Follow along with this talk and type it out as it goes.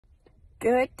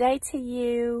Good day to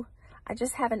you. I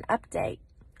just have an update,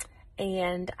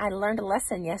 and I learned a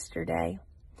lesson yesterday.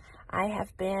 I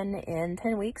have been in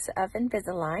 10 weeks of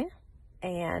Invisalign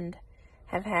and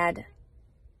have had,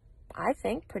 I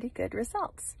think, pretty good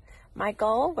results. My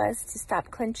goal was to stop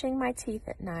clenching my teeth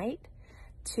at night,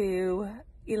 to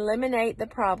eliminate the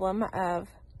problem of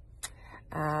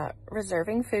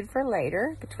reserving food for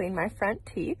later between my front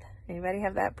teeth. Anybody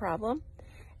have that problem?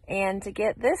 And to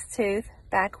get this tooth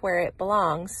back where it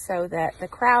belongs so that the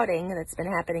crowding that's been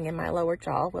happening in my lower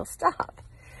jaw will stop.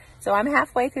 So I'm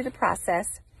halfway through the process,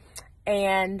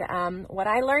 and what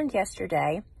I learned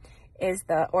yesterday is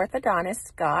the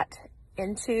orthodontist got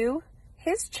into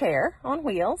his chair on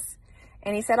wheels,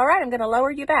 and he said, all right, I'm going to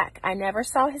lower you back. I never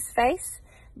saw his face,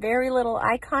 very little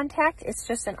eye contact. It's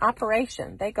just an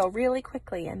operation. They go really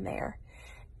quickly in there.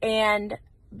 And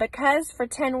because for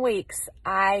 10 weeks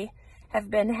I have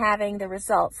been having the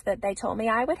results that they told me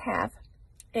I would have,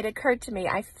 it occurred to me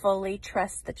I fully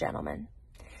trust the gentleman.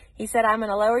 He said, I'm going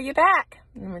to lower you back.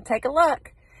 I'm going to take a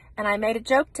look. And I made a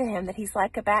joke to him that he's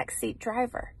like a backseat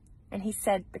driver. And he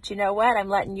said, but you know what? I'm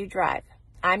letting you drive.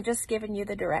 I'm just giving you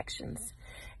the directions.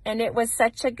 And it was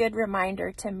such a good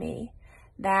reminder to me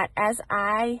that as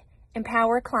I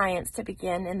empower clients to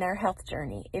begin in their health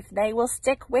journey, if they will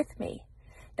stick with me,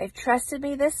 they've trusted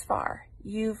me this far.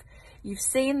 You've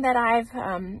seen that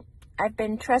I've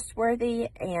been trustworthy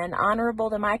and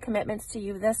honorable to my commitments to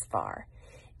you this far.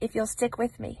 If you'll stick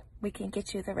with me, we can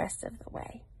get you the rest of the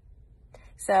way.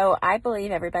 So I believe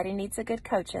everybody needs a good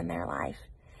coach in their life,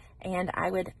 and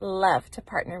I would love to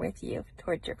partner with you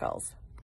towards your goals.